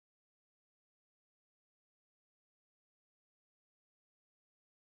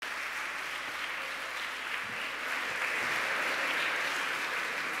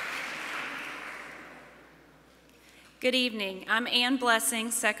Good evening. I'm Ann Blessing,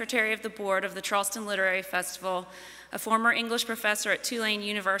 Secretary of the Board of the Charleston Literary Festival, a former English professor at Tulane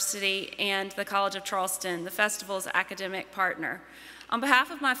University and the College of Charleston, the festival's academic partner. On behalf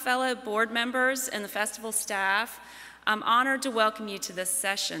of my fellow board members and the festival staff, I'm honored to welcome you to this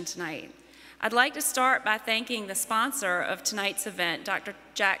session tonight. I'd like to start by thanking the sponsor of tonight's event, Dr.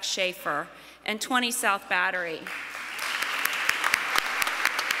 Jack Schaefer, and 20 South Battery.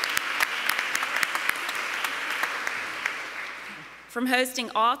 From hosting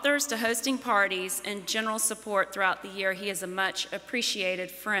authors to hosting parties and general support throughout the year, he is a much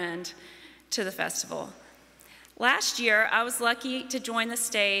appreciated friend to the festival. Last year, I was lucky to join the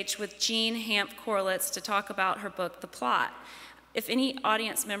stage with Hanff Korelitz to talk about her book, The Plot. If any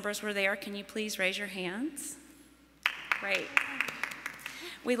audience members were there, can you please raise your hands? Great.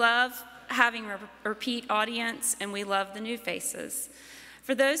 We love having a repeat audience, and we love the new faces.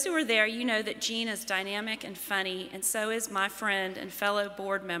 For those who are there, you know that Jean is dynamic and funny, and so is my friend and fellow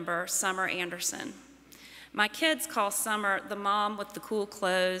board member, Summer Anderson. My kids call Summer the mom with the cool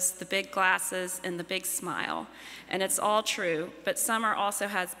clothes, the big glasses, and the big smile. And it's all true, but Summer also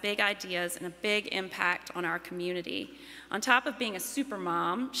has big ideas and a big impact on our community. On top of being a super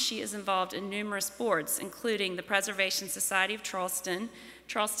mom, she is involved in numerous boards, including the Preservation Society of Charleston,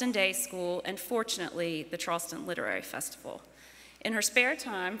 Charleston Day School, and fortunately, the Charleston Literary Festival. In her spare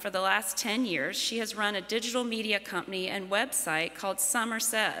time, for the last 10 years, she has run a digital media company and website called Summer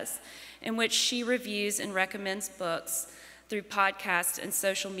Says, in which she reviews and recommends books through podcasts and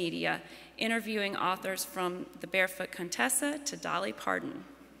social media, interviewing authors from the Barefoot Contessa to Dolly Parton.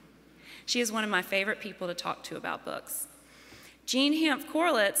 She is one of my favorite people to talk to about books. Hanff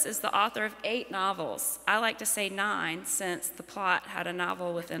Korelitz is the author of 8 novels. I like to say 9, since The Plot had a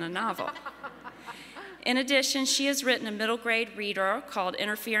novel within a novel. In addition, she has written a middle grade reader called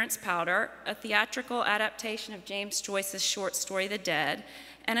Interference Powder, a theatrical adaptation of James Joyce's short story, The Dead,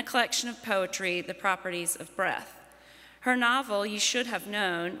 and a collection of poetry, The Properties of Breath. Her novel, You Should Have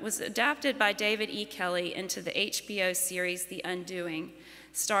Known, was adapted by David E. Kelley into the HBO series The Undoing,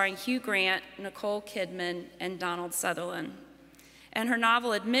 starring Hugh Grant, Nicole Kidman, and Donald Sutherland. And her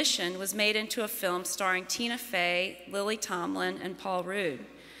novel, Admission, was made into a film starring Tina Fey, Lily Tomlin, and Paul Rudd.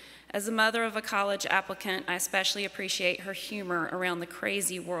 As a mother of a college applicant, I especially appreciate her humor around the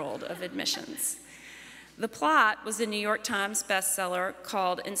crazy world of admissions. The Plot was a New York Times bestseller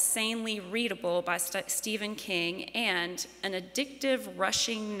called Insanely Readable by Stephen King, and an addictive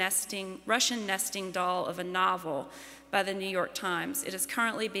Russian nesting doll of a novel by the New York Times. It is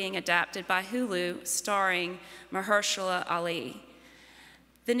currently being adapted by Hulu, starring Mahershala Ali.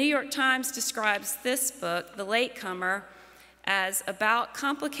 The New York Times describes this book, The Latecomer, as about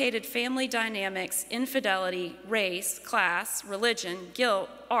complicated family dynamics, infidelity, race, class, religion, guilt,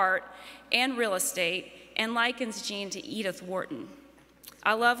 art, and real estate, and likens Jean to Edith Wharton.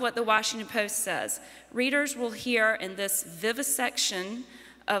 I love what the Washington Post says. Readers will hear in this vivisection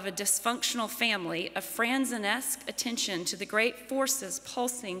of a dysfunctional family a Franzen-esque attention to the great forces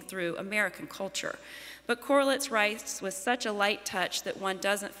pulsing through American culture. But Korelitz writes with such a light touch that one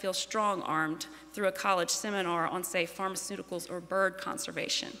doesn't feel strong-armed through a college seminar on, say, pharmaceuticals or bird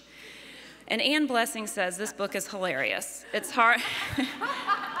conservation. And Ann Blessing says this book is hilarious. It's hard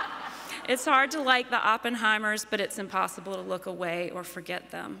to like the Oppenheimers, but it's impossible to look away or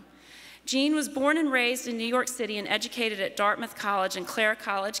forget them. Jean was born and raised in New York City and educated at Dartmouth College and Clare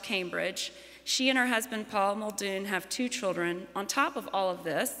College, Cambridge. She and her husband, Paul Muldoon, have 2 children. On top of all of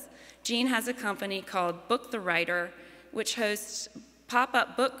this, Jean has a company called Book the Writer, which hosts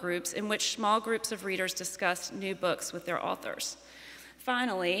pop-up book groups in which small groups of readers discuss new books with their authors.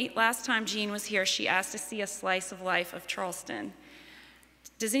 Finally, last time Jean was here, she asked to see a slice of life of Charleston.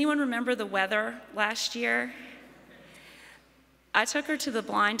 Does anyone remember the weather last year? I took her to the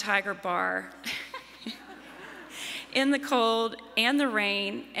Blind Tiger Bar in the cold and the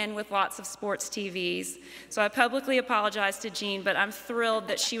rain and with lots of sports TVs. So I publicly apologize to Jean, but I'm thrilled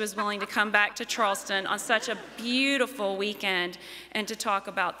that she was willing to come back to Charleston on such a beautiful weekend and to talk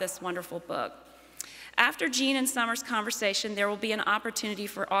about this wonderful book. After Jean and Summer's conversation, there will be an opportunity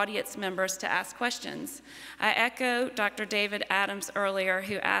for audience members to ask questions. I echo Dr. David Adams earlier,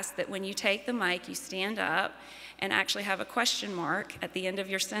 who asked that when you take the mic, you stand up and actually have a question mark at the end of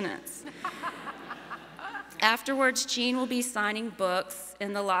your sentence. Afterwards, Jean will be signing books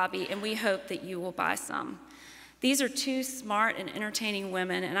in the lobby, and we hope that you will buy some. These are 2 smart and entertaining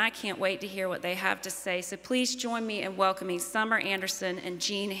women, and I can't wait to hear what they have to say, so please join me in welcoming Summer Anderson and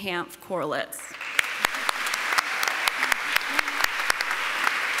Hanff Korelitz.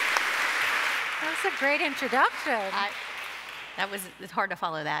 That was a great introduction. It's hard to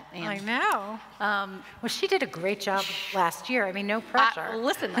follow that. I know. Well, she did a great job last year. I mean, no pressure.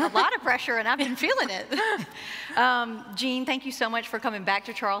 Listen, a lot of pressure, and I've been feeling it. Jean, thank you so much for coming back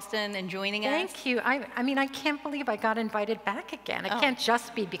to Charleston and joining us. Thank you. I mean, I can't believe I got invited back again. It can't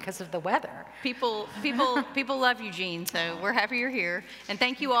just be because of the weather. People love you, Jean, so we're happy you're here. And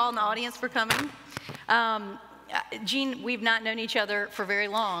thank you all in the audience for coming. Jean, we've not known each other for very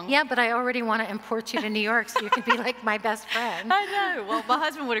long. Yeah, but I already want to import you to New York so you can be like my best friend. I know. Well, my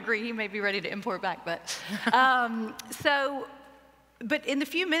husband would agree. He may be ready to import back. But but in the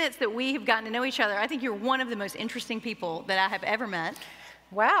few minutes that we have gotten to know each other, I think you're one of the most interesting people that I have ever met.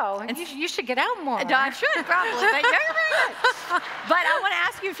 Wow, and you should get out more. I should, probably, but you're very good. But I want to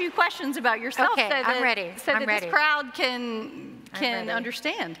ask you a few questions about yourself. Okay, I'm ready. So that this crowd can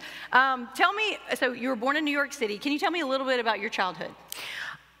understand. Tell me, so you were born in New York City. Can you tell me a little bit about your childhood?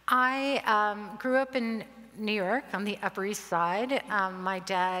 I grew up in New York on the Upper East Side. My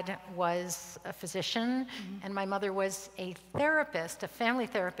dad was a physician, and my mother was a therapist, a family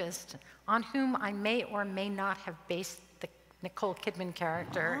therapist, on whom I may or may not have based the Nicole Kidman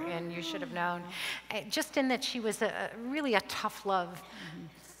character in You Should Have Known, just in that she was really a tough love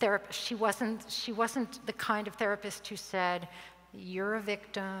therapist. She wasn't the kind of therapist who said, you're a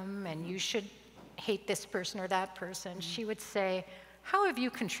victim and you should hate this person or that person. She would say, how have you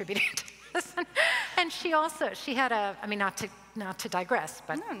contributed to this? And she had I mean, not to digress,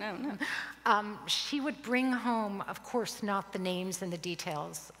 but no. She would bring home, of course, not the names and the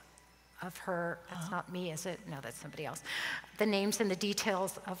details of her, that's not me, is it? No, that's somebody else. The names and the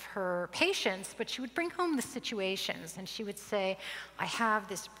details of her patients, but she would bring home the situations, and she would say, I have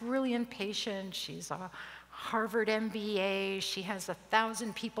this brilliant patient, she's a Harvard MBA, she has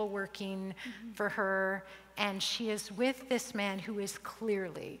 1,000 people working for her, and she is with this man who is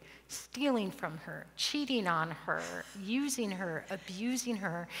clearly stealing from her, cheating on her, using her, abusing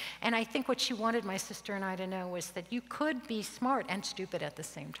her. And I think what she wanted my sister and I to know was that you could be smart and stupid at the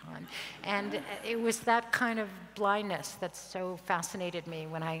same time. And it was that kind of blindness that so fascinated me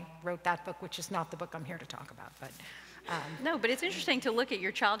when I wrote that book, which is not the book I'm here to talk about. But no, but it's interesting to look at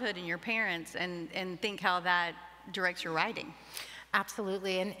your childhood and your parents and think how that directs your writing.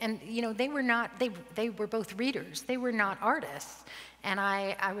 Absolutely, and you know, they were both readers. They were not artists, and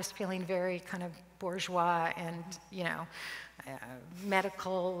I was feeling very kind of bourgeois and, you know,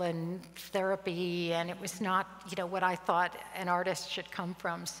 medical and therapy, and it was not, you know, what I thought an artist should come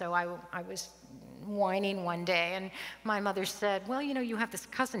from. So I was whining one day, and my mother said, well, you know, you have this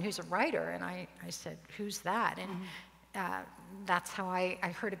cousin who's a writer, and I said, who's that? And that's how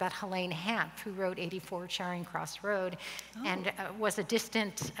I heard about Helene Hanff, who wrote 84 Charing Cross Road, and was a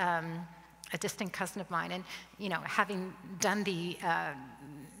distant cousin of mine. And, you know, having done the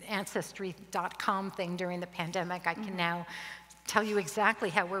Ancestry.com thing during the pandemic, I can now tell you exactly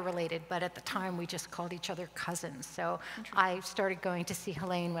how we're related, but at the time we just called each other cousins. So I started going to see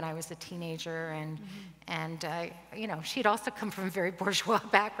Helene when I was a teenager, and you know, she'd also come from a very bourgeois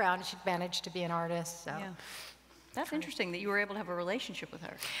background. She'd managed to be an artist, so. Yeah. That's interesting that you were able to have a relationship with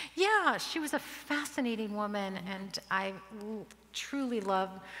her. Yeah, she was a fascinating woman, and I truly love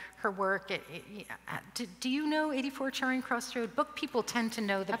her work. Do you know 84 Charing Cross Road? Book people tend to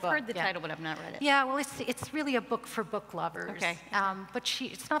know the book. I've heard the title, but I've not read it. Yeah, well, it's really a book for book lovers. Okay. But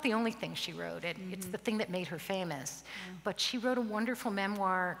it's not the only thing she wrote. It's the thing that made her famous. But she wrote a wonderful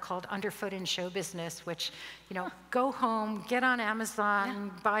memoir called Underfoot in Show Business, which, you know, go home, get on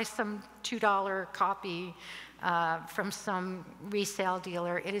Amazon, buy some $2 copy from some resale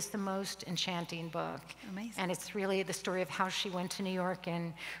dealer. It is the most enchanting book. Amazing. And it's really the story of how she went to New York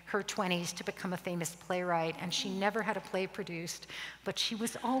in her 20s to become a famous playwright, and she never had a play produced, but she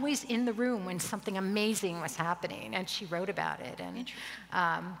was always in the room when something amazing was happening, and she wrote about it, and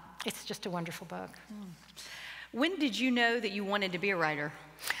it's just a wonderful book. When did you know that you wanted to be a writer?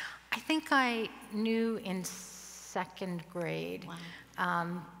 I think I knew in second grade. Wow.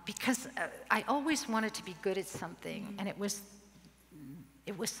 Because I always wanted to be good at something, and it was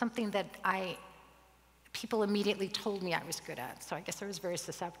something that people immediately told me I was good at, so I guess I was very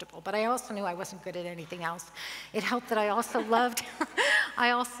susceptible. But I also knew I wasn't good at anything else. It helped that I also loved,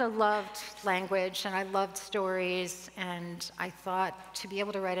 language, and I loved stories, and I thought to be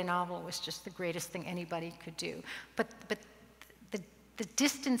able to write a novel was just the greatest thing anybody could do. But the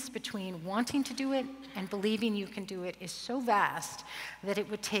distance between wanting to do it and believing you can do it is so vast that it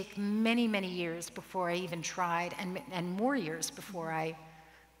would take many, many years before I even tried, and more years before I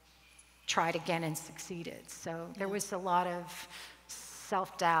tried again and succeeded. So there was a lot of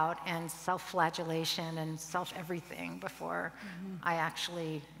self-doubt and self-flagellation and self-everything before I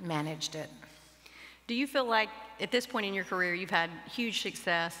actually managed it. Do you feel like at this point in your career you've had huge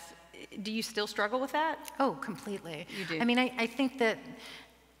success? Do you still struggle with that? Oh, completely. You do? I mean, I think that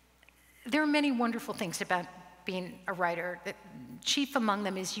there are many wonderful things about being a writer. Chief among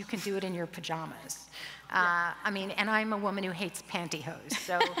them is you can do it in your pajamas. I mean, and I'm a woman who hates pantyhose.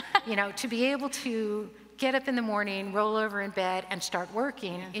 So, you know, to be able to get up in the morning, roll over in bed, and start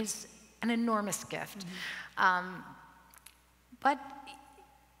working is an enormous gift. But,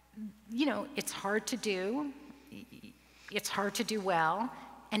 you know, it's hard to do. It's hard to do well.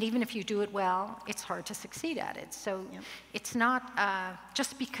 And even if you do it well, it's hard to succeed at it. So it's not,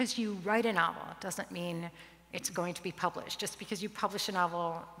 just because you write a novel doesn't mean it's going to be published. Just because you publish a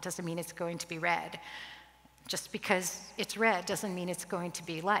novel doesn't mean it's going to be read. Just because it's read doesn't mean it's going to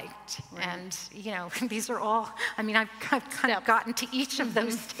be liked. Right. And, you know, these are all, I mean, I've kind of gotten to each of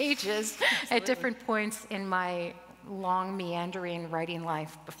those stages at different points in my long, meandering writing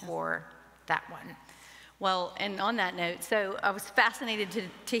life before that one. Well, and on that note, so I was fascinated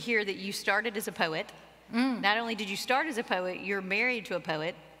to hear that you started as a poet. Not only did you start as a poet, you're married to a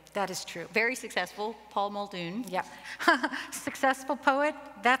poet. That is true. Very successful, Paul Muldoon. Yep. Successful poet,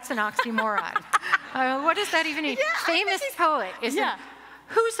 that's an oxymoron. What does that even mean? Yeah, famous poet.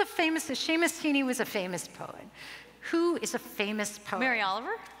 Who's a famous, Seamus Heaney was a famous poet. Who is a famous poet? Mary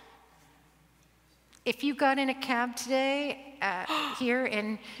Oliver? If you got in a cab today here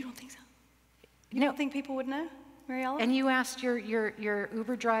in... You don't think so? You don't think people would know Mary Oliver? And you asked your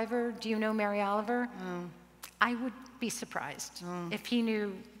Uber driver, do you know Mary Oliver? I would be surprised if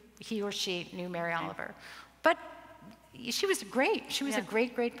he or she knew Mary Oliver. But she was great. She was a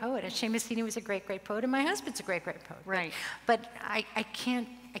great, great poet. And Seamus Heaney was a great, great poet. And my husband's a great, great poet. Right. But I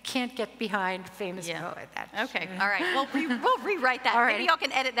can't get behind famous poet. Okay. All right. Well, we'll rewrite that. Maybe y'all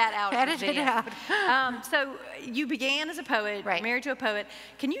can edit that out. Edit it out. So you began as a poet, married to a poet.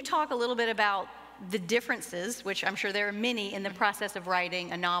 Can you talk a little bit about the differences, which I'm sure there are many, in the process of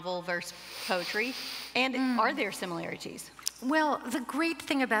writing a novel versus poetry, and are there similarities? Well, the great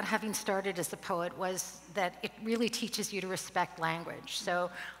thing about having started as a poet was that it really teaches you to respect language. So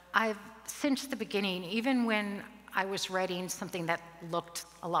I've, since the beginning, even when I was writing something that looked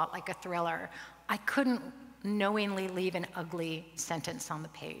a lot like a thriller, I couldn't knowingly leave an ugly sentence on the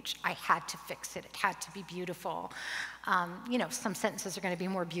page. I had to fix it. It had to be beautiful. You know, some sentences are going to be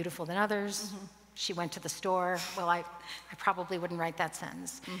more beautiful than others. She went to the store. Well, I probably wouldn't write that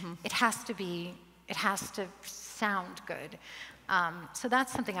sentence. It has to sound good. So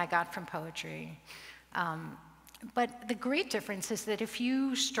that's something I got from poetry. But the great difference is that if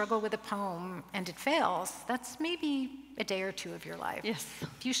you struggle with a poem and it fails, that's maybe a day or two of your life. Yes.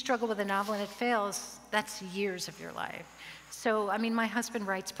 If you struggle with a novel and it fails, that's years of your life. So, I mean, my husband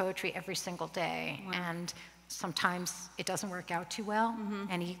writes poetry every single day, and sometimes it doesn't work out too well,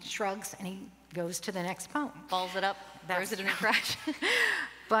 and he shrugs and he goes to the next poem. Balls it up, throws it in the trash.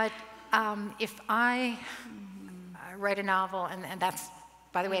 But if I write a novel, and that's,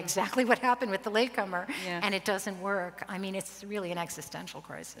 by the way, exactly what happened with The Latecomer, and it doesn't work, I mean, it's really an existential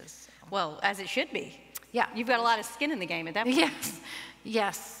crisis. Well, as it should be. Yeah. You've got a lot of skin in the game at that point.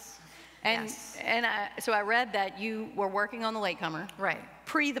 Yes, yes. And so I read that you were working on The Latecomer. Right.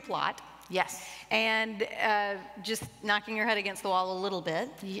 Pre the plot. Yes. And just knocking your head against the wall a little bit.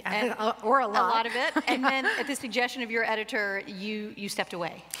 Yeah, or a lot. A lot of it. And then at the suggestion of your editor, you stepped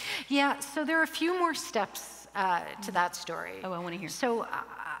away. Yeah, so there are a few more steps to that story. Oh, I want to hear. So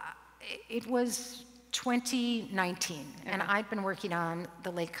it was 2019, and I'd been working on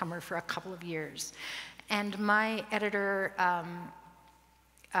The Latecomer for a couple of years. And my editor,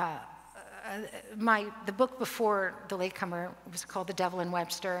 the book before The Latecomer was called The Devil in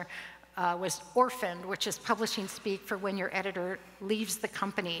Webster, was orphaned, which is publishing speak for when your editor leaves the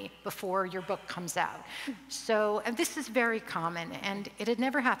company before your book comes out. So, and this is very common, and it had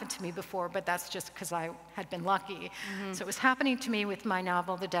never happened to me before, but that's just because I had been lucky. So it was happening to me with my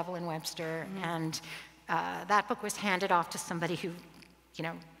novel, The Devil in Webster, and that book was handed off to somebody who, you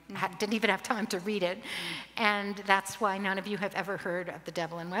know, didn't even have time to read it, and that's why none of you have ever heard of The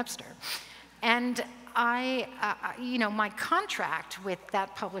Devil in Webster. And you know, my contract with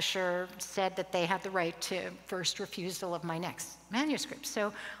that publisher said that they had the right to first refusal of my next manuscript.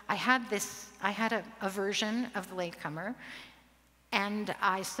 So I had a version of The Latecomer, and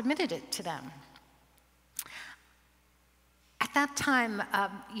I submitted it to them. At that time,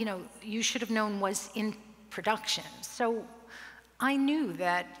 you know, You Should Have Known was in production. So I knew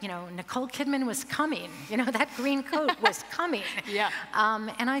that, you know, Nicole Kidman was coming. You know, that green coat was coming.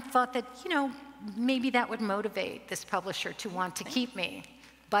 And I thought that, you know, maybe that would motivate this publisher to want to keep me.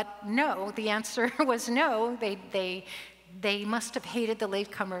 But no, the answer was no. They they must have hated the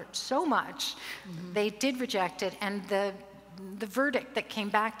Latecomer so much, they did reject it, and the verdict that came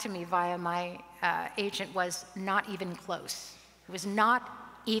back to me via my agent was not even close. It was not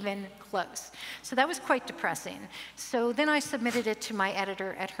even close. So that was quite depressing. So then I submitted it to my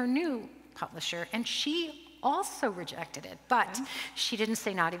editor at her new publisher, and she also rejected it, but she didn't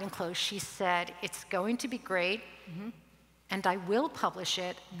say not even close. She said, it's going to be great, and I will publish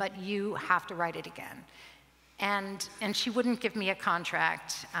it, but you have to write it again. And she wouldn't give me a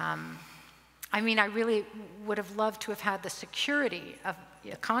contract. I mean, I really would have loved to have had the security of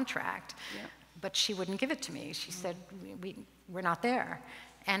a contract, but she wouldn't give it to me. She said, we're not there.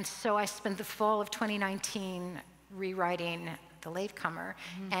 And so I spent the fall of 2019 rewriting the Latecomer.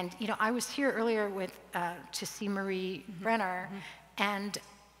 And, you know, I was here earlier with, to see Marie Brenner, and,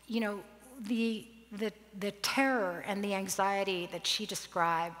 you know, the terror and the anxiety that she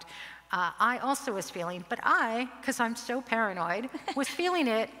described, I also was feeling, but I, because I'm so paranoid, was feeling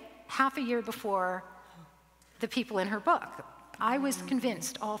it half a year before the people in her book. I was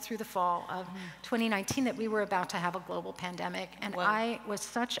convinced all through the fall of 2019 that we were about to have a global pandemic, and I was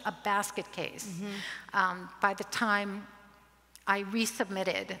such a basket case. By the time I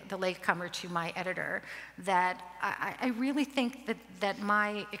resubmitted the Latecomer to my editor, that I really think that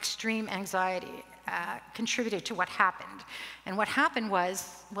my extreme anxiety contributed to what happened. And what happened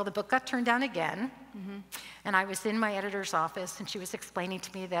was, well, the book got turned down again, and I was in my editor's office, and she was explaining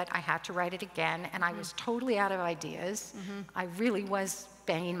to me that I had to write it again, and I was totally out of ideas. I really was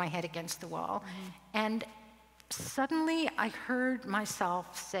banging my head against the wall. And suddenly I heard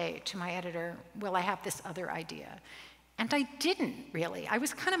myself say to my editor, well, I have this other idea. And I didn't really. I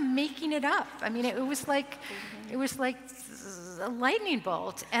was kind of making it up. I mean, it was like a lightning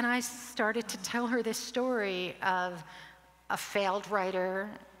bolt. And I started to tell her this story of a failed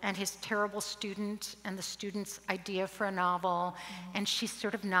writer and his terrible student and the student's idea for a novel. And she's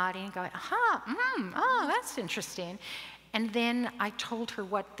sort of nodding and going, oh, that's interesting. And then I told her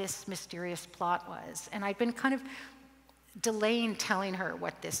what this mysterious plot was. And I'd been kind of delaying telling her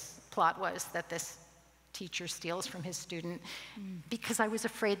what this plot was, that this teacher steals from his student, because I was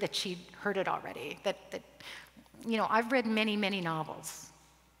afraid that she'd heard it already. That you know, I've read many, many novels,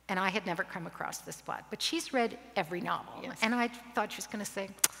 and I had never come across this plot, but she's read every novel. And I thought she was going to say,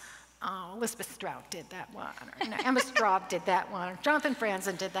 oh, Elizabeth Strout did that one, or, you know, Emma Straub did that one, or Jonathan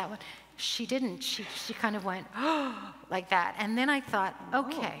Franzen did that one. She didn't. She kind of went, oh, like that. And then I thought,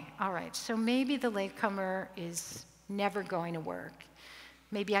 okay, all right, so maybe the Latecomer is never going to work.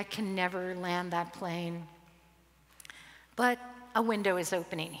 Maybe I can never land that plane. But a window is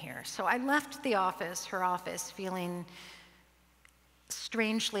opening here. So I left the office, her office, feeling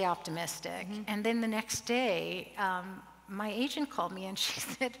strangely optimistic. And then the next day, my agent called me and she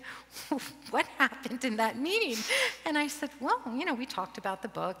said, what happened in that meeting? And I said, well, you know, we talked about the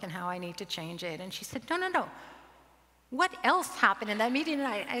book and how I need to change it. And she said, no. What else happened in that meeting?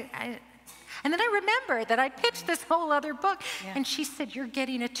 And then I remembered that I pitched this whole other book, and she said, you're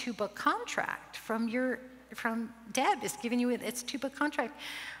getting a 2-book contract from Deb is giving you its 2-book contract.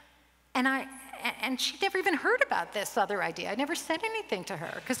 And she'd never even heard about this other idea. I never said anything to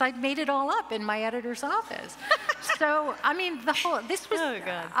her, because I'd made it all up in my editor's office. So, I mean, this was,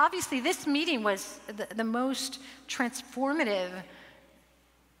 obviously this meeting was the most transformative,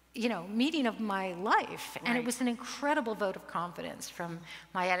 you know, meeting of my life. And it was an incredible vote of confidence from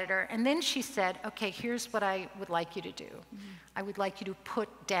my editor. And then she said, okay, here's what I would like you to do. I would like you to put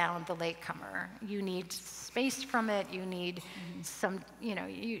down the Latecomer. You need space from it. You need some, you know,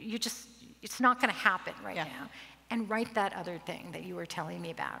 you just, it's not going to happen right now. And write that other thing that you were telling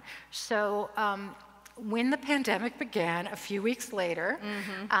me about. So when the pandemic began, a few weeks later,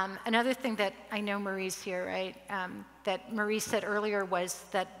 another thing that I know Marie's here, right? That Marie said earlier was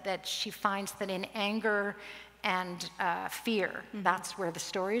that she finds that in anger and fear, that's where the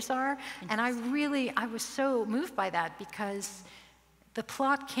stories are. And I was so moved by that, because the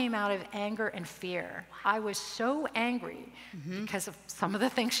plot came out of anger and fear. I was so angry because of some of the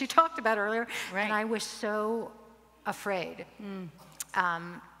things she talked about earlier, and I was so afraid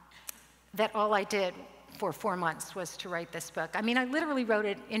that all I did for 4 months was to write this book. I mean, I literally wrote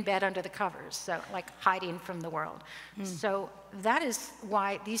it in bed under the covers, so like hiding from the world. So that is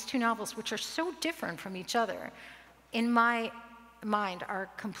why these 2 novels, which are so different from each other, in my mind are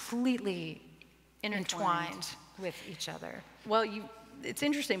completely intertwined with each other. Well, it's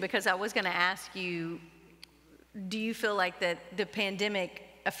interesting, because I was going to ask you, do you feel like that the pandemic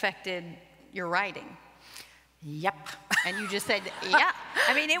affected your writing? Yep. And you just said, yeah.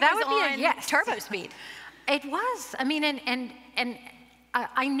 I mean, it was on turbo speed. It was. I mean, and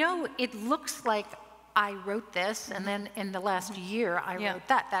I know it looks like I wrote this, and then in the last year I wrote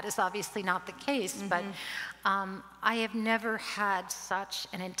that. That is obviously not the case, but I have never had such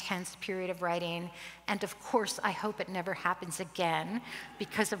an intense period of writing, and of course I hope it never happens again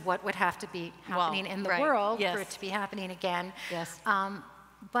because of what would have to be happening in the world for it to be happening again. Yes.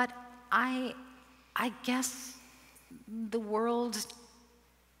 But I guess the world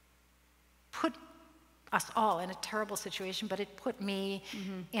put us all in a terrible situation, but it put me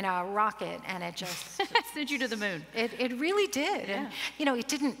in a rocket, and it just sent you to the moon. It really did. And you know, it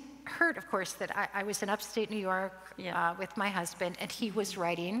didn't hurt, of course, that I was in upstate New York with my husband, and he was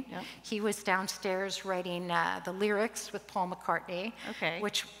writing. He was downstairs writing the lyrics with Paul McCartney,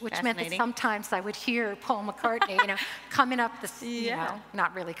 which meant that sometimes I would hear Paul McCartney, you know, coming up the, you know,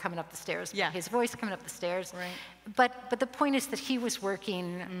 not really coming up the stairs, but his voice coming up the stairs. Right. But the point is that he was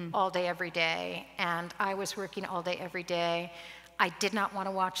working all day, every day, and I was working all day, every day. I did not want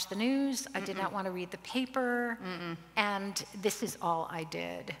to watch the news. I did not want to read the paper. And this is all I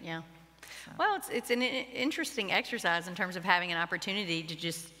did. Yeah. So. Well, it's an interesting exercise in terms of having an opportunity to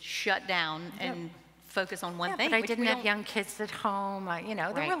just shut down and focus on one thing. But I didn't have young kids at home. You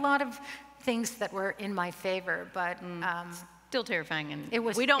know, there were a lot of things that were in my favor, but still terrifying, and it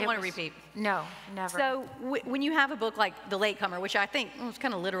was, we don't want to repeat. No, never. So when you have a book like The Latecomer, which I think it's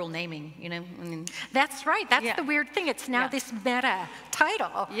kind of literal naming, you know. I mean, that's right. That's the weird thing. It's now this meta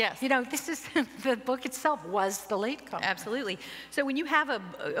title. Yes. You know, this is the book itself was The Latecomer. Absolutely. So when you have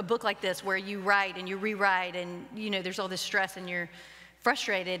a book like this where you write and you rewrite, and you know there's all this stress and you're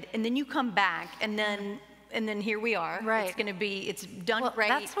frustrated, and then you come back, and then here we are. Right. It's going to be. It's done great.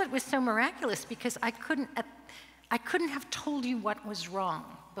 That's what was so miraculous, because I couldn't have told you what was wrong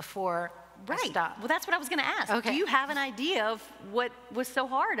before I stopped. Well, that's what I was going to ask. Okay. Do you have an idea of what was so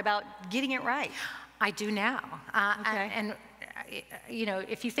hard about getting it right? I do now. And you know,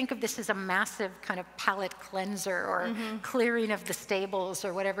 if you think of this as a massive kind of palate cleanser or clearing of the stables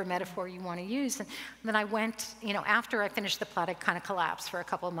or whatever metaphor you want to use, and then I went, you know, after I finished the plot, I kind of collapsed for a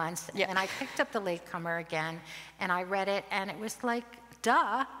couple of months, and I picked up The Latecomer again, and I read it, and it was like,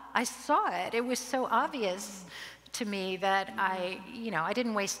 duh, I saw it. It was so obvious to me that I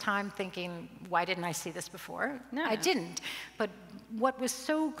didn't waste time thinking, why didn't I see this before? No. I didn't. But what was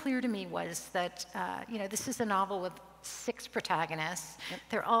so clear to me was that, you know, this is a novel with 6 protagonists.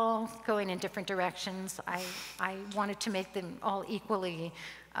 They're all going in different directions. I wanted to make them all equally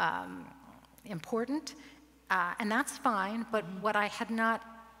important, and that's fine, but what I had not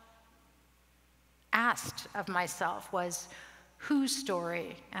asked of myself was, whose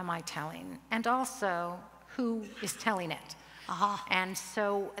story am I telling? And also, who is telling it? And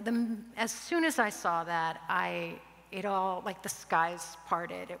so as soon as I saw that, it all, like the skies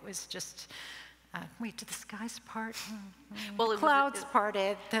parted. It was just, wait, did the skies part? Well, the clouds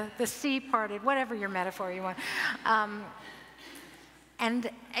parted, the sea parted, whatever your metaphor you want. And,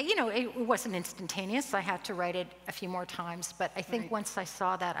 you know, it wasn't instantaneous. I had to write it a few more times. But I think once I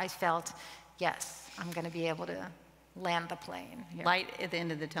saw that, I felt, yes, I'm going to be able to land the plane here. Light at the end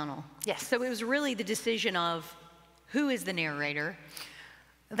of the tunnel. Yes. So it was really the decision of who is the narrator.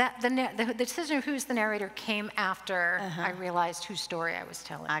 The decision of who's the narrator came after I realized whose story I was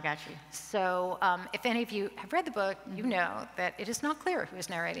telling. I got you. So if any of you have read the book, you know that it is not clear who is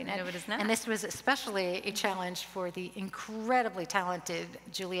narrating it. No, it is not. And this was especially a challenge for the incredibly talented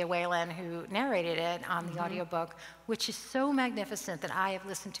Julia Whalen, who narrated it on the audiobook, which is so magnificent that I have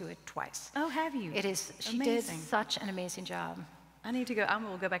listened to it twice. Oh, have you? It is. She did such an amazing job. I need to go. I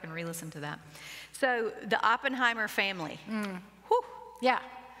will go back and re-listen to that. So the Oppenheimer family. Whew. Yeah.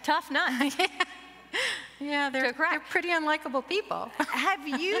 Tough nut. Yeah, they're pretty unlikable people. Have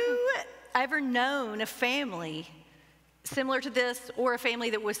you ever known a family similar to this, or a family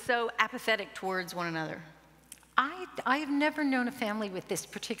that was so apathetic towards one another? I have never known a family with this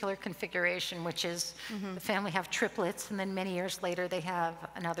particular configuration, which is the family have triplets, and then many years later they have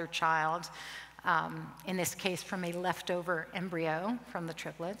another child, in this case from a leftover embryo from the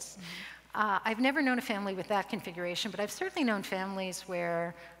triplets. I've never known a family with that configuration, but I've certainly known families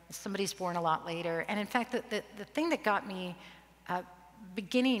where somebody's born a lot later. And in fact, the thing that got me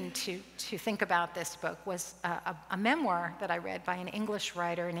beginning to think about this book was a memoir that I read by an English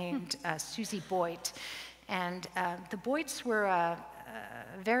writer named Susie Boyd. And the Boyds were a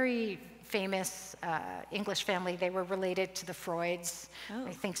very famous English family. They were related to the Freuds.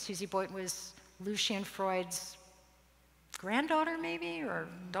 I think Susie Boyd was Lucian Freud's granddaughter maybe, or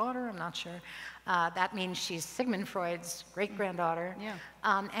daughter, I'm not sure. That means she's Sigmund Freud's great-granddaughter. Yeah.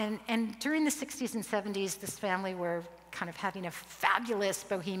 And during the 60s and 70s, this family were kind of having a fabulous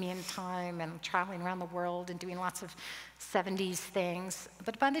bohemian time and traveling around the world and doing lots of 70s things.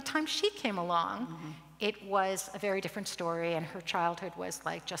 But by the time she came along, it was a very different story, and her childhood was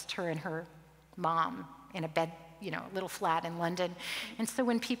like just her and her mom in a bed, little flat in London. And so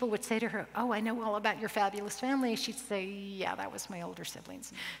when people would say to her, "Oh, I know all about your fabulous family," she'd say, "Yeah, that was my older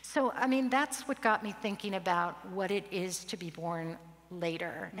siblings." So, I mean, that's what got me thinking about what it is to be born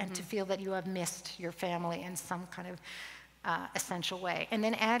later and to feel that you have missed your family in some kind of essential way. And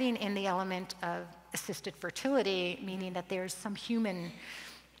then adding in the element of assisted fertility, meaning that there's some human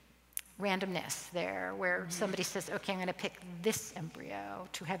randomness there, where somebody says, okay, I'm going to pick this embryo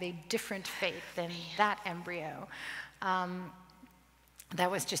to have a different fate than that embryo. That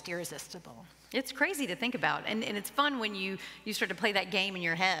was just irresistible. It's crazy to think about, and it's fun when you start to play that game in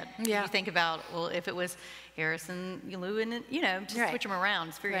your head. Yeah. You think about, well, if it was Harrison, Lou, and just switch them around.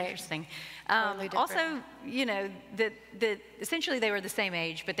 It's very interesting. Totally also, that essentially they were the same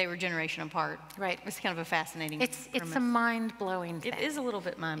age, but they were a generation apart. Right. It's kind of a fascinating. It's a mind-blowing thing. It is a little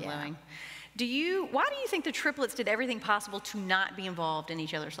bit mind-blowing. Yeah. Why do you think the triplets did everything possible to not be involved in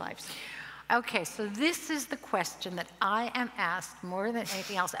each other's lives? Okay, so this is the question that I am asked more than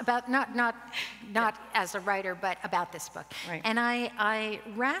anything else about, not as a writer, but about this book. Right. And I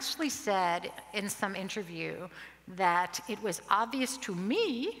rashly said in some interview that it was obvious to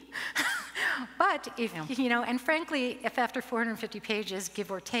me, but if, and frankly, if after 450 pages,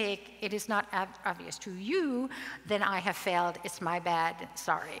 give or take, it is not obvious to you, then I have failed, it's my bad,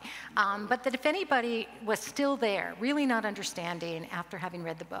 sorry. But that if anybody was still there, really not understanding after having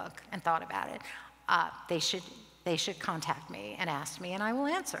read the book and thought about it, they should contact me and ask me, and I will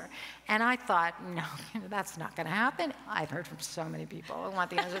answer. And I thought, no, that's not going to happen. I've heard from so many people who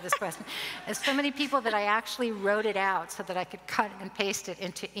want the answer to this question. And so many people that I actually wrote it out so that I could cut and paste it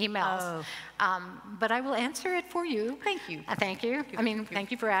into emails. Oh. But I will answer it for you. Thank you. Thank you.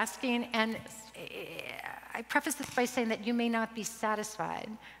 Thank you for asking. And I preface this by saying that you may not be satisfied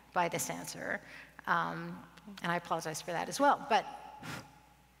by this answer. And I apologize for that as well. But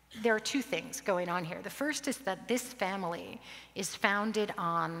there are two things going on here. The first is that this family is founded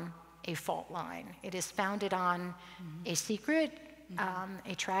on a fault line. It is founded on a secret,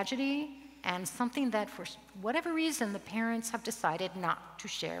 a tragedy, and something that for whatever reason the parents have decided not to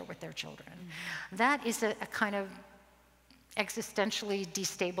share with their children. That is a kind of existentially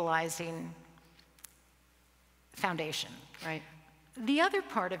destabilizing foundation. Right. The other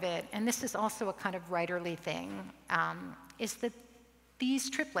part of it, and this is also a kind of writerly thing, is that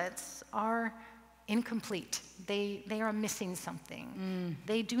these triplets are incomplete. They are missing something.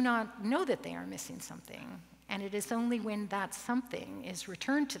 They do not know that they are missing something. And it is only when that something is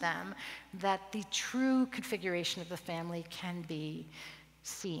returned to them that the true configuration of the family can be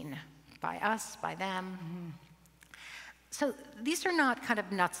seen by us, by them. So these are not kind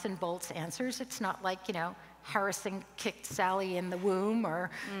of nuts and bolts answers. It's not like, Harrison kicked Sally in the womb, or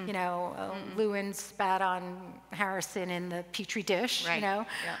Lewin spat on Harrison in the petri dish. Right. Yeah.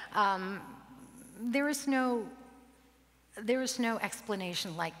 There is no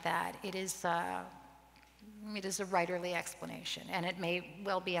explanation like that. It is a writerly explanation, and it may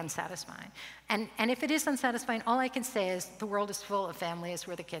well be unsatisfying. And if it is unsatisfying, all I can say is the world is full of families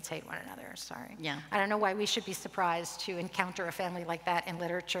where the kids hate one another. Sorry. Yeah. I don't know why we should be surprised to encounter a family like that in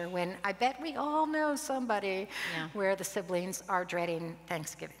literature, when I bet we all know somebody where the siblings are dreading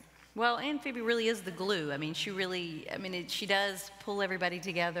Thanksgiving. Well, and Phoebe really is the glue. I mean, she does pull everybody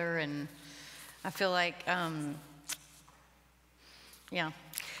together, and I feel like,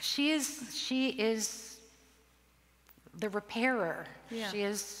 She is the repairer.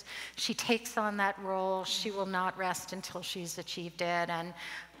 Yeah. She takes on that role. She will not rest until she's achieved it, and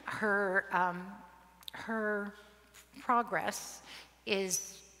her progress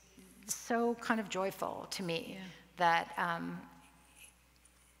is so kind of joyful to me that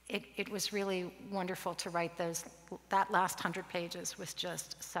it was really wonderful to write that last 100 pages was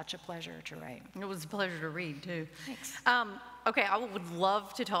just such a pleasure to write. It was a pleasure to read, too. Thanks. Okay, I would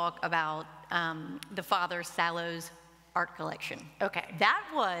love to talk about the father Sallow's art collection. Okay. That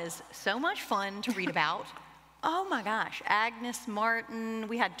was so much fun to read about. Oh my gosh, Agnes Martin,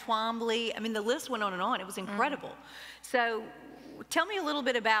 we had Twombly. I mean, the list went on and on. It was incredible. So tell me a little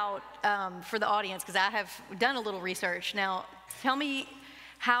bit about, for the audience, because I have done a little research. Now, tell me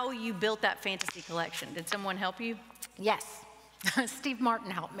how you built that fantasy collection. Did someone help you? Yes. Steve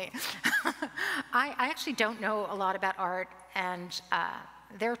Martin helped me. I actually don't know a lot about art, and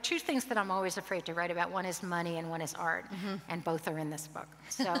there are two things that I'm always afraid to write about. One is money and one is art, and both are in this book.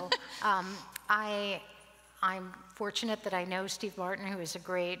 So I'm fortunate that I know Steve Martin, who is a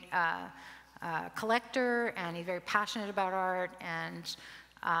great collector, and he's very passionate about art, and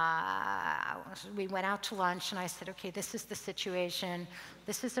we went out to lunch, and I said, okay, this is the situation.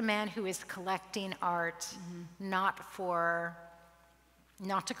 This is a man who is collecting art, not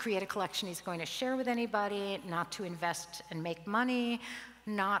to create a collection he's going to share with anybody, not to invest and make money,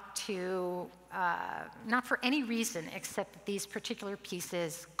 not for any reason except that these particular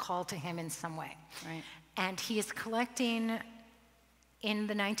pieces call to him in some way. Right. And he is collecting in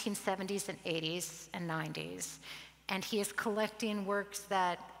the 1970s and 80s and 90s, and he is collecting works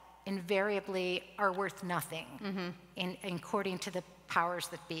that invariably are worth nothing, according to the powers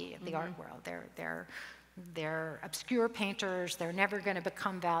that be of the art world. They're obscure painters, they're never going to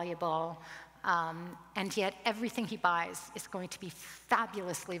become valuable, and yet everything he buys is going to be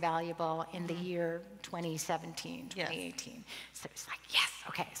fabulously valuable in the year 2017, 2018. Yes. So it's like, yes,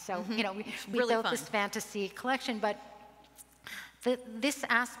 okay, so we really built fun. this fantasy collection, but this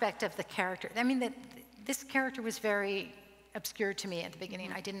aspect of the character, I mean, this character was very obscure to me at the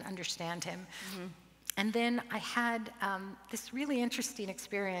beginning. I didn't understand him. And then I had this really interesting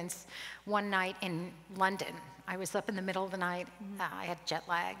experience one night in London. I was up in the middle of the night, I had jet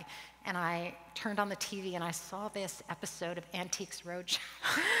lag, and I turned on the TV and I saw this episode of Antiques Roadshow,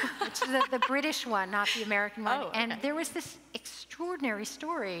 which is the British one, not the American one. Oh, okay. And there was this extraordinary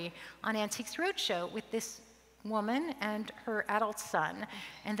story on Antiques Roadshow with this woman and her adult son,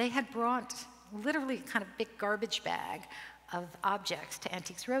 and they had brought literally kind of big garbage bag of objects to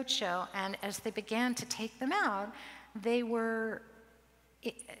Antiques Roadshow, and as they began to take them out, they were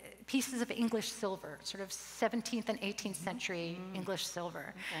pieces of English silver, sort of 17th and 18th century English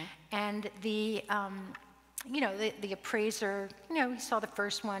silver. Okay. And the appraiser, he saw the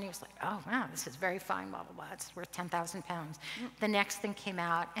first one, he was like, oh, wow, this is very fine, blah, blah, blah, it's worth 10,000 pounds. The next thing came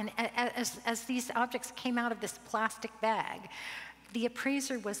out, and as these objects came out of this plastic bag, the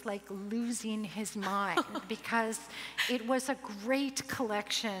appraiser was like losing his mind because it was a great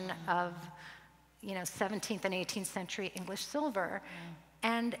collection of, 17th and 18th century English silver.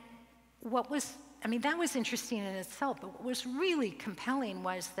 And that was interesting in itself, but what was really compelling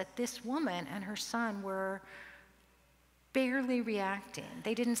was that this woman and her son were barely reacting.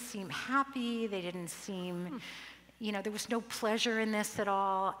 They didn't seem happy, they didn't seem, there was no pleasure in this at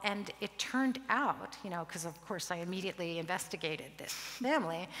all. And it turned out, because of course I immediately investigated this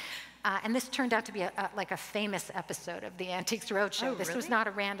family, and this turned out to be like a famous episode of the Antiques Roadshow. Oh, this really? was not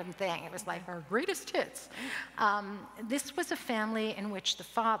a random thing. It was like our greatest hits. This was a family in which the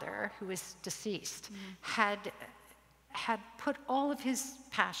father, who is deceased, had put all of his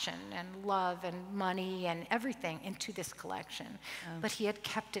passion and love and money and everything into this collection, but he had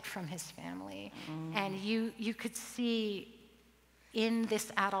kept it from his family. And you could see in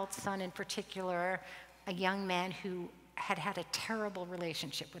this adult son in particular, a young man who had had a terrible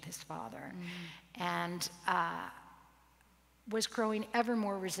relationship with his father and was growing ever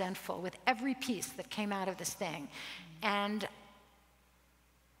more resentful with every piece that came out of this thing. And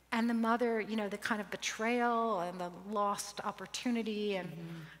the mother, the kind of betrayal and the lost opportunity, and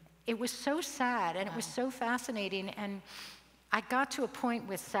it was so sad and it was so fascinating. And I got to a point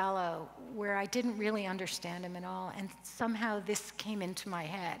with Sallow where I didn't really understand him at all, and somehow this came into my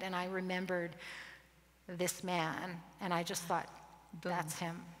head, and I remembered this man, and I just thought, that's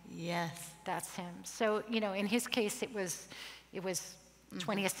him. Yes. That's him. So, in his case, it was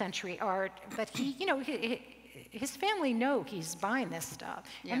 20th century art, but his family know he's buying this stuff,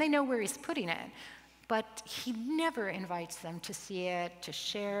 and they know where he's putting it, but he never invites them to see it, to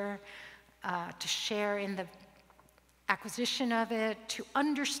share in the acquisition of it, to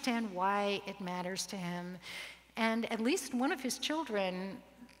understand why it matters to him. And at least one of his children,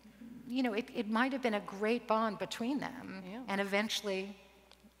 it might have been a great bond between them, and eventually,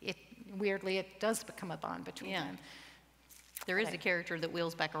 weirdly, it does become a bond between them. There is a character that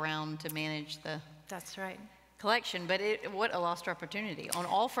wheels back around to manage the That's right. collection, but what a lost opportunity on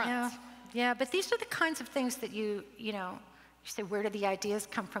all fronts. Yeah, but these are the kinds of things that you say, where do the ideas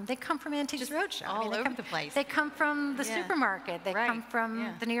come from? They come from Antiques Roadshow. All over the place. They come from the supermarket. They come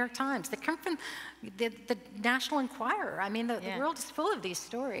from the New York Times. They come from the National Enquirer. I mean, the world is full of these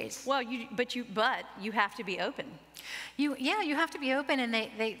stories. Well, but you have to be open. You have to be open, and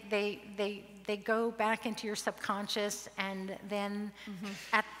they go back into your subconscious, and then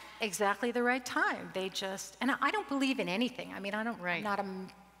at exactly the right time, they just. And I don't believe in anything. I mean, I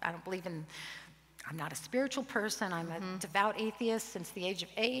don't believe in. I'm not a spiritual person. I'm a devout atheist since the age of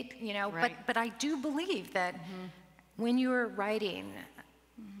 8, But I do believe that when you're writing,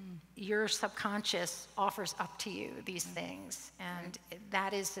 your subconscious offers up to you these things, and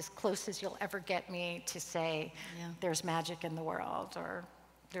that is as close as you'll ever get me to say there's magic in the world or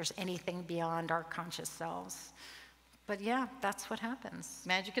there's anything beyond our conscious selves. But yeah, that's what happens.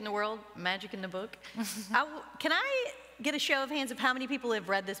 Magic in the world, magic in the book. Can I get a show of hands of how many people have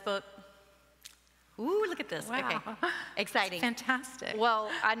read this book? Ooh, look at this. Wow. Okay, exciting. That's fantastic.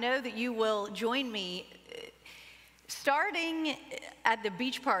 Well, I know that you will join me starting at the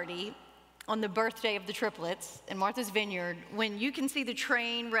beach party on the birthday of the triplets in Martha's Vineyard, when you can see the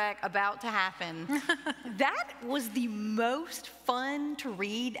train wreck about to happen. That was the most fun to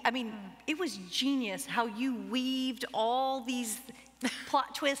read. I mean, it was genius how you weaved all these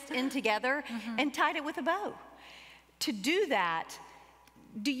plot twists in together and tied it with a bow. To do that,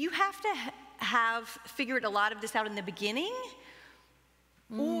 do you have to have figured a lot of this out in the beginning?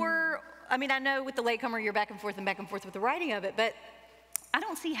 Or, I mean, I know with the Latecomer you're back and forth with the writing of it, but I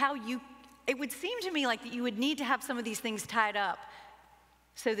don't see how you, it would seem to me like that you would need to have some of these things tied up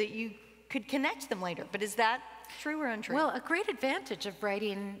so that you could connect them later. But is that true or untrue? Well, a great advantage of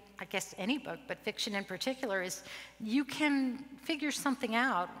writing, I guess, any book, but fiction in particular, is you can figure something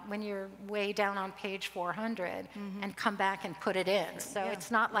out when you're way down on page 400 and come back and put it in. So it's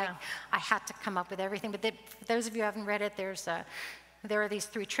not like I had to come up with everything. But for those of you who haven't read it, there are these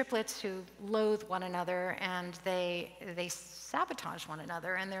three triplets who loathe one another, and they sabotage one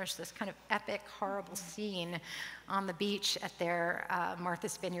another. And there's this kind of epic, horrible scene on the beach at their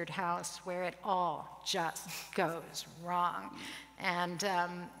Martha's Vineyard house where it all just goes wrong. And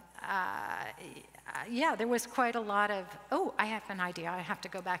yeah, there was quite a lot of, oh, I have an idea. I have to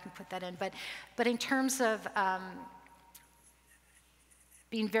go back and put that in. But in terms of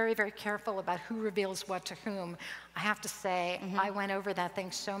being very, very careful about who reveals what to whom, I have to say, I went over that thing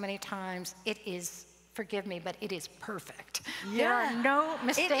so many times. It is, forgive me, but it is perfect. There are no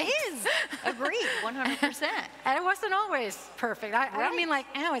mistakes. It is. Agreed, 100%. And it wasn't always perfect. I don't mean like,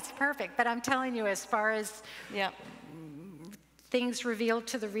 oh, it's perfect, but I'm telling you, as far as things revealed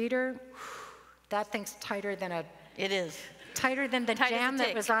to the reader, that thing's tighter than a... It is. Tighter than the jam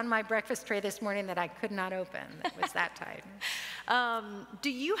that was on my breakfast tray this morning that I could not open. It was that tight.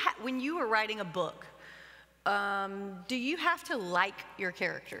 When you were writing a book, do you have to like your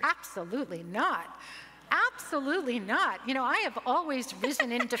characters? Absolutely not. Absolutely not. You know, I have always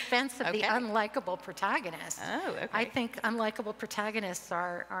risen in defense of the unlikable protagonist. Oh, okay. I think unlikable protagonists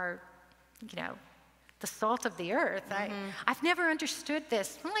are, you know, the salt of the earth. I've never understood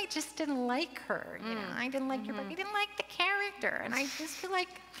this. Well, I just didn't like her. You know, I didn't like her, but I didn't like the character. And I just feel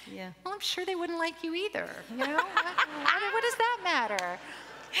like, well, I'm sure they wouldn't like you either. You know, what does that matter?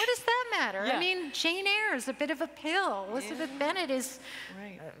 What does that matter? I mean, Jane Eyre is a bit of a pill. Elizabeth Bennet is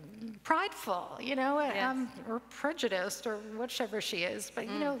prideful, you know, or prejudiced, or whichever she is. But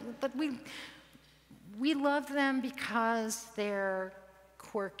you know, but we love them because they're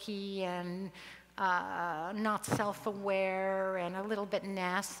quirky and not self-aware and a little bit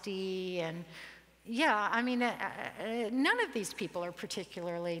nasty. And yeah, I mean, none of these people are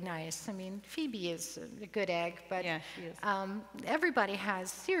particularly nice. I mean, Phoebe is a good egg, but she is. Everybody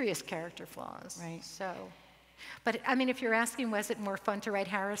has serious character flaws. Right. So, but I mean, if you're asking, was it more fun to write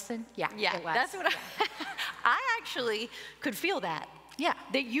Harrison? Yeah, it was. That's what I actually could feel that. Yeah.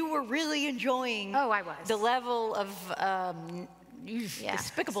 That you were really enjoying I was. The level of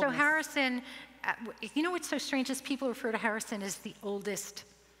despicableness. So Harrison, you know what's so strange is people refer to Harrison as the oldest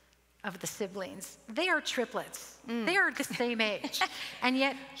of the siblings. They are triplets. They are the same age. And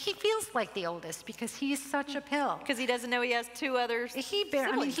yet he feels like the oldest because he is such a pill. Because he doesn't know he has two others.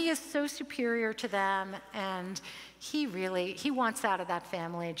 I mean, he is so superior to them, and he wants out of that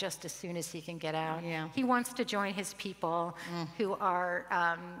family just as soon as he can get out. Yeah. He wants to join his people who are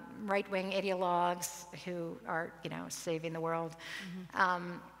right-wing ideologues who are, you know, saving the world.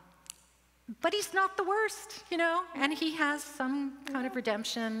 But he's not the worst, you know, and he has some kind of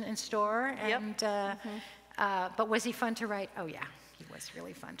redemption in store. And but was he fun to write? Oh yeah, he was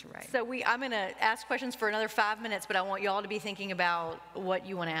really fun to write. So I'm going to ask questions for another 5 minutes, but I want you all to be thinking about what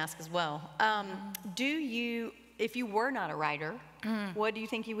you want to ask as well. If you were not a writer, what do you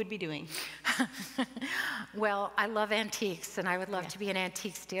think you would be doing? Well, I love antiques, and I would love to be an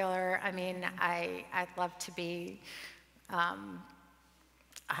antiques dealer. I mean, I'd love to be.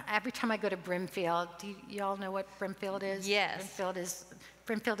 every time I go to Brimfield, do y'all know what Brimfield is? Yes.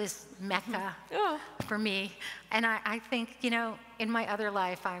 Brimfield is Mecca Oh. for me. And I think, you know, in my other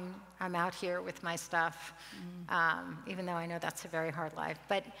life, I'm out here with my stuff, even though I know that's a very hard life.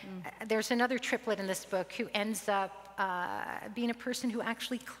 But there's another triplet in this book who ends up being a person who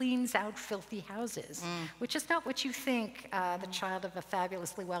actually cleans out filthy houses, which is not what you think the child of a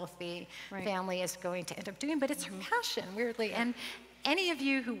fabulously wealthy family is going to end up doing, but it's her passion, weirdly. And any of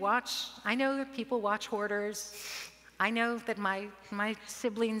you who watch, I know that people watch Hoarders. I know that my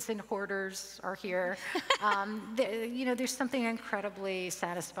siblings and Hoarders are here. You know, there's something incredibly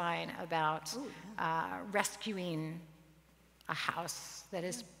satisfying about rescuing a house that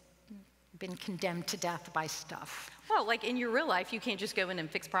has been condemned to death by stuff. Well, like in your real life, you can't just go in and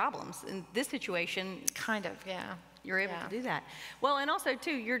fix problems. In this situation, Kind of, yeah. you're able to do that. Well, and also,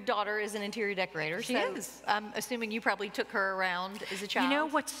 too, your daughter is an interior decorator. She so is. I'm assuming you probably took her around as a child. You know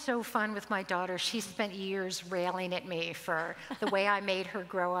what's so fun with my daughter? She spent years railing at me for the way I made her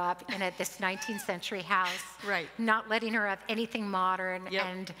grow up in this 19th century house. Right. Not letting her have anything modern. Yep.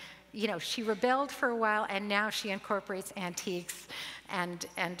 And, you know, she rebelled for a while, and now she incorporates antiques and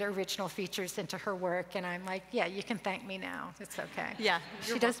original features into her work. And I'm like, yeah, you can thank me now. It's okay. Yeah,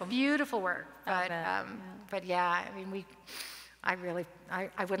 She you're does welcome. beautiful work. I But, bet. but yeah, I mean,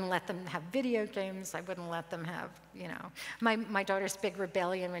 I wouldn't let them have video games. I wouldn't let them have, you know. My daughter's big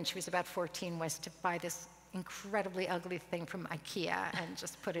rebellion when she was about 14 was to buy this incredibly ugly thing from IKEA and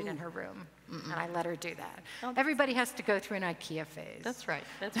just put it in her room. And I let her do that. Everybody has to go through an IKEA phase. That's right.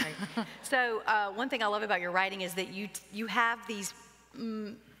 That's right. So one thing I love about your writing is that you have these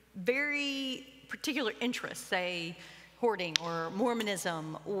very particular interests, say hoarding or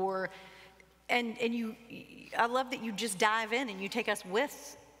Mormonism, or and I love that you just dive in and you take us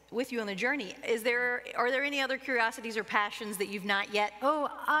with you on the journey. Are there any other curiosities or passions that you've not yet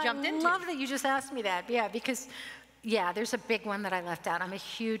jumped into? I love that you just asked me that. Yeah, because there's a big one that I left out. I'm a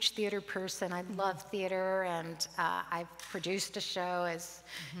huge theater person. I love theater, and I've produced a show, as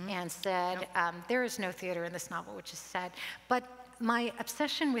Anne said. There is no theater in this novel, which is sad. But my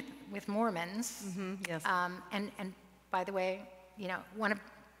obsession with Mormons, Yes. and by the way, you know, one of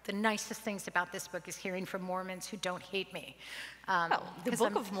the nicest things about this book is hearing from Mormons who don't hate me. The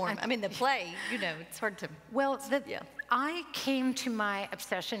Book of Mormon. I mean, the play. You know, it's hard to. Well, I came to my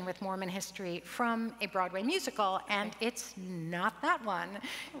obsession with Mormon history from a Broadway musical, and it's not that one.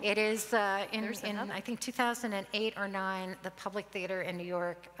 It is in I think 2008 or 9, the Public Theater in New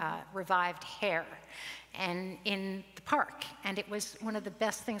York revived Hair, and in the park, and it was one of the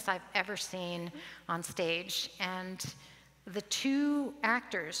best things I've ever seen on stage. And the two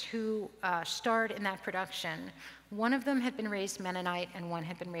actors who starred in that production, one of them had been raised Mennonite and one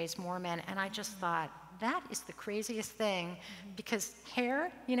had been raised Mormon, and I just thought, that is the craziest thing, because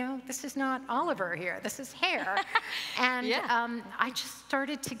Hair, you know, this is not Oliver here, this is Hair. And I just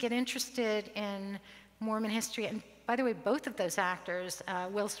started to get interested in Mormon history. And by the way, both of those actors,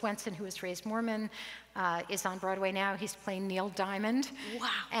 Will Swenson, who was raised Mormon, is on Broadway now. He's playing Neil Diamond. Wow.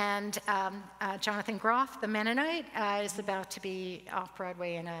 And Jonathan Groff, the Mennonite, is about to be off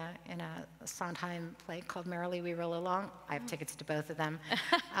Broadway in a Sondheim play called Merrily We Roll Along. I have tickets to both of them.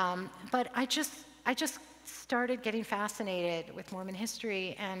 But I just started getting fascinated with Mormon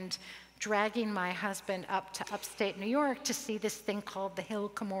history and dragging my husband up to upstate New York to see this thing called the Hill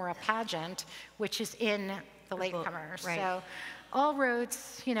Cumorah pageant, which is in the Latecomer. Right. So all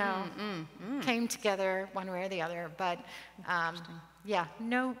roads, you know, came together one way or the other. But yeah,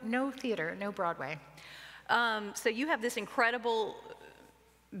 no theater, no Broadway. So you have this incredible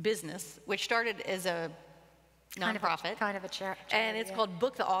business, which started as a nonprofit. Kind of a charity. And it's called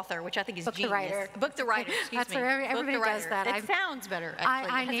Book the Author, which I think is Book the genius. Writer. Book the Writer, excuse That's me. where everybody Book the does Writer. that. It sounds better,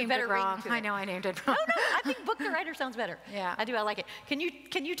 actually. I It has a named better it ring wrong. to it. I know I named it wrong. No, I think Book the Writer sounds better. Yeah. I do, I like it. Can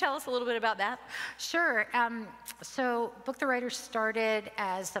you tell us a little bit about that? Sure. So Book the Writer started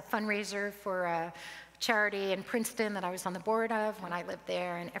as a fundraiser for a charity in Princeton that I was on the board of when I lived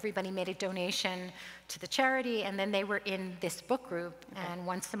there, and everybody made a donation to the charity, and then they were in this book group, and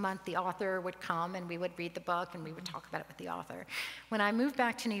once a month the author would come and we would read the book and we would talk about it with the author. When I moved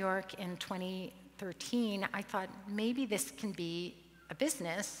back to New York in 2013, I thought maybe this can be a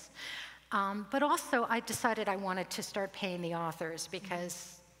business, but also I decided I wanted to start paying the authors,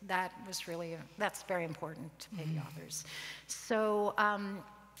 because that's very important to pay the authors. So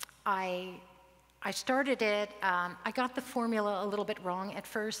I started it. I got the formula a little bit wrong at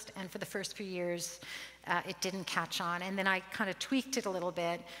first, and for the first few years, it didn't catch on. And then I kind of tweaked it a little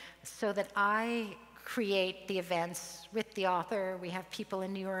bit so that I create the events with the author. We have people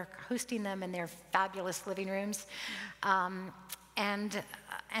in New York hosting them in their fabulous living rooms. And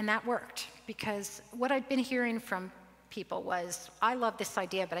that worked, because what I'd been hearing from people was, I love this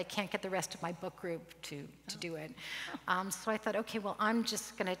idea, but I can't get the rest of my book group to do it. So I thought, okay, well, I'm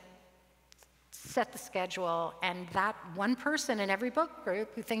just going to set the schedule, and that one person in every book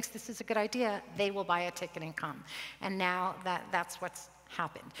group who thinks this is a good idea, they will buy a ticket and come. And now that's what's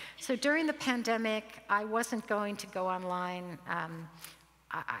happened. So during the pandemic, I wasn't going to go online.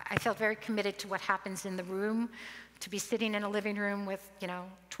 I felt very committed to what happens in the room. To be sitting in a living room with,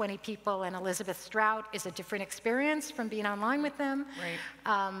 20 people and Elizabeth Strout is a different experience from being online with them.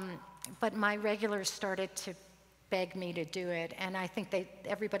 Right. But my regulars started to beg me to do it, and I think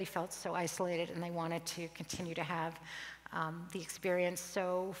everybody felt so isolated, and they wanted to continue to have the experience.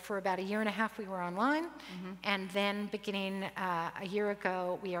 So for about a year and a half, we were online, and then beginning a year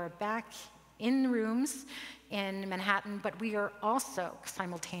ago, we are back in rooms in Manhattan, but we are also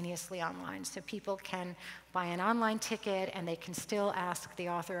simultaneously online. So people can buy an online ticket and they can still ask the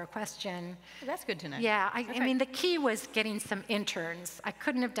author a question. Well, that's good to know. Yeah, I mean, the key was getting some interns. I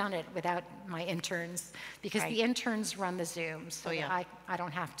couldn't have done it without my interns, because the interns run the Zoom, so I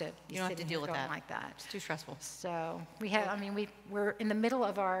don't have to be sitting deal with that like that. It's too stressful. So we have, we're in the middle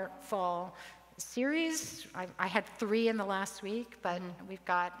of our fall series. I had 3 in the last week, but we've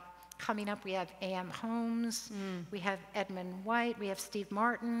got, coming up, we have A.M. Holmes, we have Edmund White, we have Steve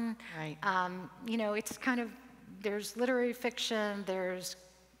Martin. Right. It's kind of, there's literary fiction, there's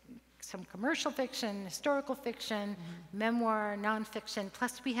some commercial fiction, historical fiction, memoir, nonfiction,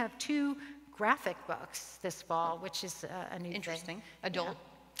 plus we have 2 graphic books this fall, which is a new thing. Interesting. Adult?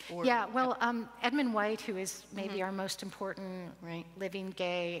 Yeah, well, Edmund White, who is maybe our most important living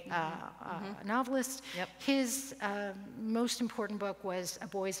gay novelist, his most important book was A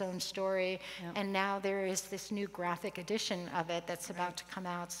Boy's Own Story, and now there is this new graphic edition of it that's about to come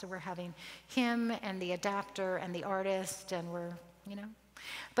out, so we're having him and the adapter and the artist, and we're,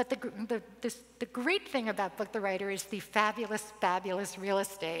 But the great thing about Book the Writer is the fabulous, fabulous real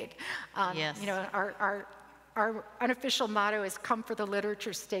estate. Yes. Our unofficial motto is come for the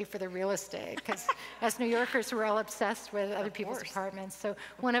literature, stay for the real estate, because as New Yorkers, we're all obsessed with other people's apartments. So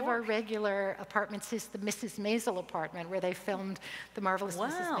one of our regular apartments is the Mrs. Maisel apartment, where they filmed The Marvelous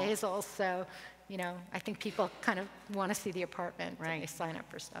Mrs. Maisel. So, I think people kind of want to see the apartment, and they sign up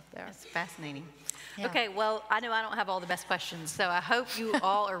for stuff there. That's fascinating. Yeah. Okay, well, I know I don't have all the best questions, so I hope you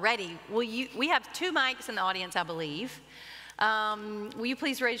all are ready. We have 2 mics in the audience, I believe. Will you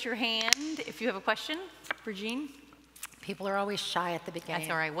please raise your hand if you have a question for Jean? People are always shy at the beginning.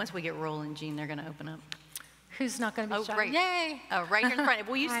 That's all right. Once we get rolling, Jean, they're going to open up. Who's not going to be shy? Great. Yay! Right here in front.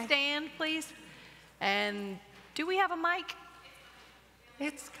 Will you stand, please? And do we have a mic?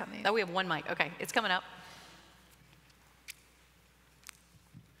 It's coming. Oh, we have 1 mic. Okay, it's coming up.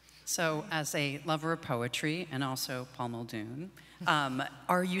 So as a lover of poetry and also Paul Muldoon,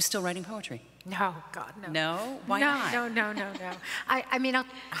 are you still writing poetry? No, God, no. No? Why not? No.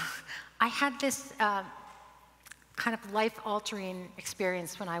 I had this kind of life-altering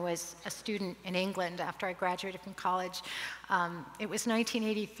experience when I was a student in England after I graduated from college. It was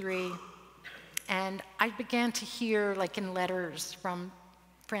 1983, and I began to hear, like in letters from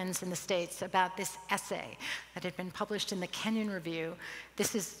friends in the States, about this essay that had been published in the Kenyon Review.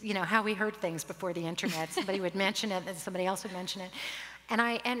 This is, how we heard things before the internet. Somebody would mention it, and somebody else would mention it.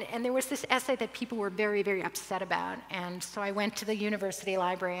 And there was this essay that people were very, very upset about. And so I went to the university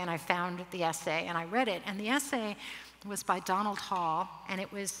library and I found the essay and I read it. And the essay was by Donald Hall, and it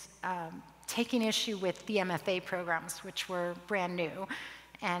was taking issue with the MFA programs, which were brand new,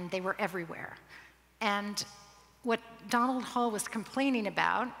 and they were everywhere. And what Donald Hall was complaining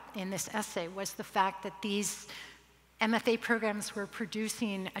about in this essay was the fact that these MFA programs were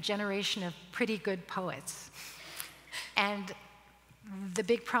producing a generation of pretty good poets. And the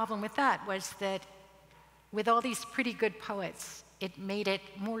big problem with that was that with all these pretty good poets, it made it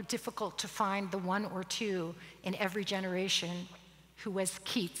more difficult to find the 1 or 2 in every generation who was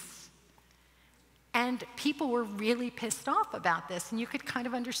Keats. And people were really pissed off about this, and you could kind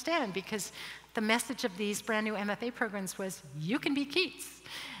of understand, because the message of these brand new MFA programs was, you can be Keats.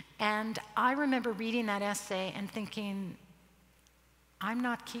 And I remember reading that essay and thinking, I'm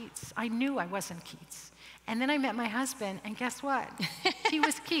not Keats. I knew I wasn't Keats. And then I met my husband, and guess what? He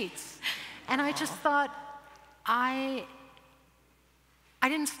was Keats. And I just thought, I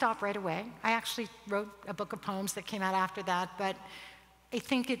didn't stop right away. I actually wrote a book of poems that came out after that, but I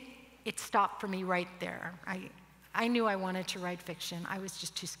think it stopped for me right there. I knew I wanted to write fiction. I was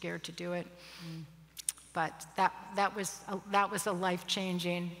just too scared to do it. But that was a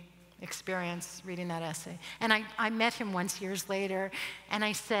life-changing experience, reading that essay. And I met him once years later, and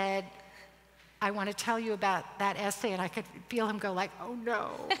I said, I want to tell you about that essay, and I could feel him go like, oh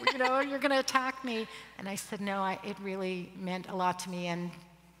no, you know, you're going to attack me. And I said, no, it really meant a lot to me, and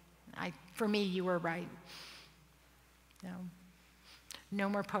for me, you were right. No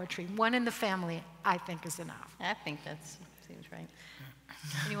more poetry. One in the family, I think, is enough. I think that seems right.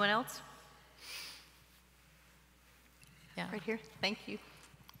 Anyone else? Yeah, right here. Thank you.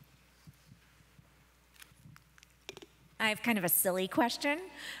 I have kind of a silly question.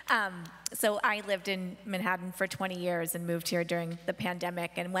 So I lived in Manhattan for 20 years and moved here during the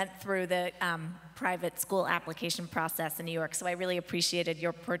pandemic and went through the private school application process in New York. So I really appreciated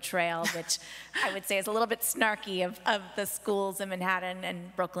your portrayal, which I would say is a little bit snarky of the schools in Manhattan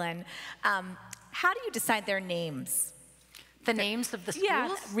and Brooklyn. How do you decide their names? The names of the schools?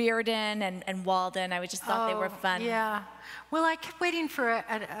 Yeah, Reardon and Walden. I just thought they were fun. Yeah. Well, I kept waiting for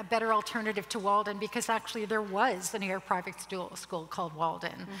a better alternative to Walden because actually there was a New York private school called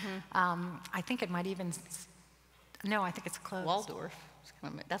Walden. Mm-hmm. I think it might even, no, I think it's closed. Waldorf.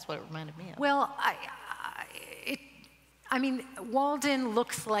 That's what it reminded me of. Well, I mean, Walden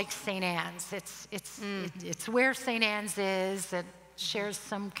looks like St. Anne's. It's where St. Anne's is. It shares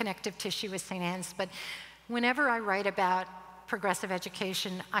some connective tissue with St. Anne's. But whenever I write about progressive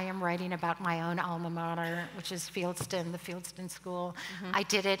education, I am writing about my own alma mater, which is Fieldston, the Fieldston School. Mm-hmm. I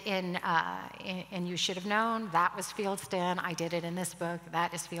did it in You Should Have Known. That was Fieldston. I did it in this book.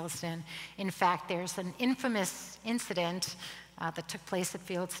 That is Fieldston. In fact, there's an infamous incident that took place at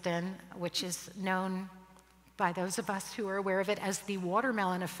Fieldston, which is known by those of us who are aware of it as the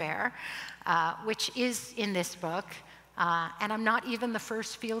Watermelon Affair, which is in this book. And I'm not even the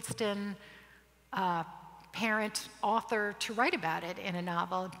first Fieldston parent author to write about it in a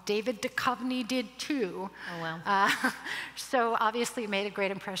novel. David Duchovny did too. Oh, well. So obviously it made a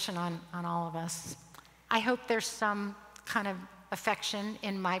great impression on all of us. I hope there's some kind of affection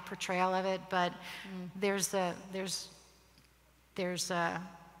in my portrayal of it, but there's a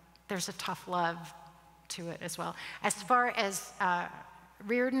tough love to it as well. As far as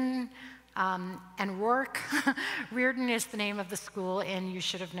Reardon and Rourke, Reardon is the name of the school in You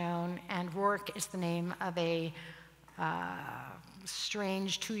Should Have Known, and Rourke is the name of a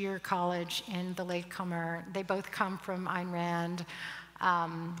strange two-year college in the Latecomer. They both come from Ayn Rand.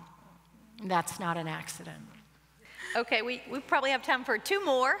 That's not an accident. Okay, we probably have time for two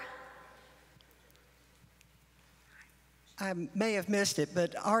more. I may have missed it,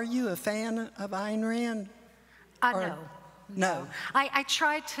 but are you a fan of Ayn Rand? No. No. I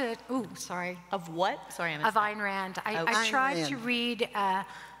tried to, sorry. Of what? Sorry, I missed Of that. Ayn Rand. I Ayn tried Rand. to read,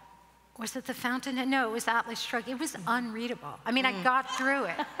 was it The Fountainhead? No, it was Atlas Shrugged. It was unreadable. I mean, I got through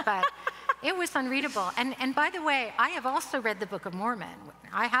it, but it was unreadable. And by the way, I have also read the Book of Mormon.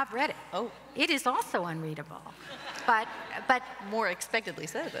 I have read it. Oh. It is also unreadable. But More expectedly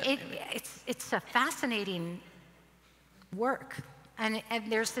so, though. it's a fascinating work. And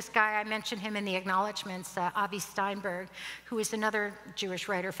there's this guy, I mentioned him in the acknowledgments, Avi Steinberg, who is another Jewish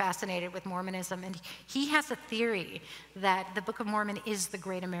writer fascinated with Mormonism. And he has a theory that the Book of Mormon is the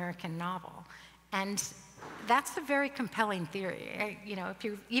great American novel. And that's a very compelling theory. You know, if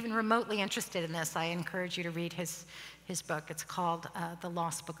you're even remotely interested in this, I encourage you to read his book. It's called The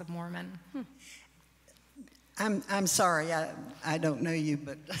Lost Book of Mormon. I'm sorry, I don't know you,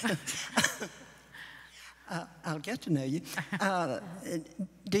 but I'll get to know you.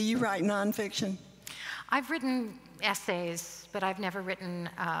 Do you write nonfiction? I've written essays, but I've never written,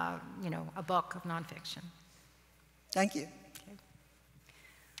 a book of nonfiction. Thank you. Okay.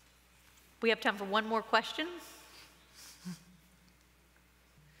 We have time for one more question.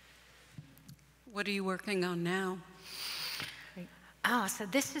 What are you working on now? So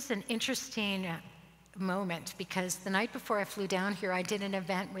this is an interesting moment because the night before I flew down here, I did an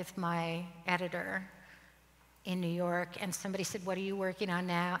event with my editor in New York, and somebody said, "What are you working on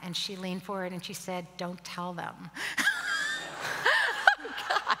now?" And she leaned forward and she said, "Don't tell them." Oh,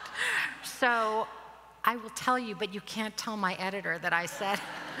 God. So I will tell you, but you can't tell my editor that I said,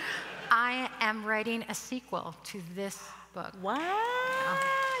 I am writing a sequel to this book. Wow,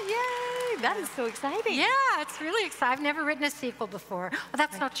 yay, that is so exciting. Yeah, it's really exciting. I've never written a sequel before. Well,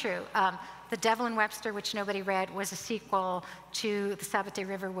 that's not true. The Devil and Webster, which nobody read, was a sequel to The Sabbath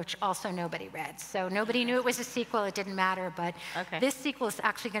River, which also nobody read. So nobody knew it was a sequel. It didn't matter. But this sequel is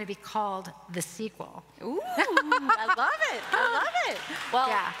actually going to be called The Sequel. Ooh, I love it. I love it. Well,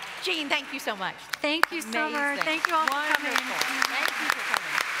 Yeah. Jean, thank you so much. Thank you, Summer. Amazing. Thank you all for coming. Wonderful.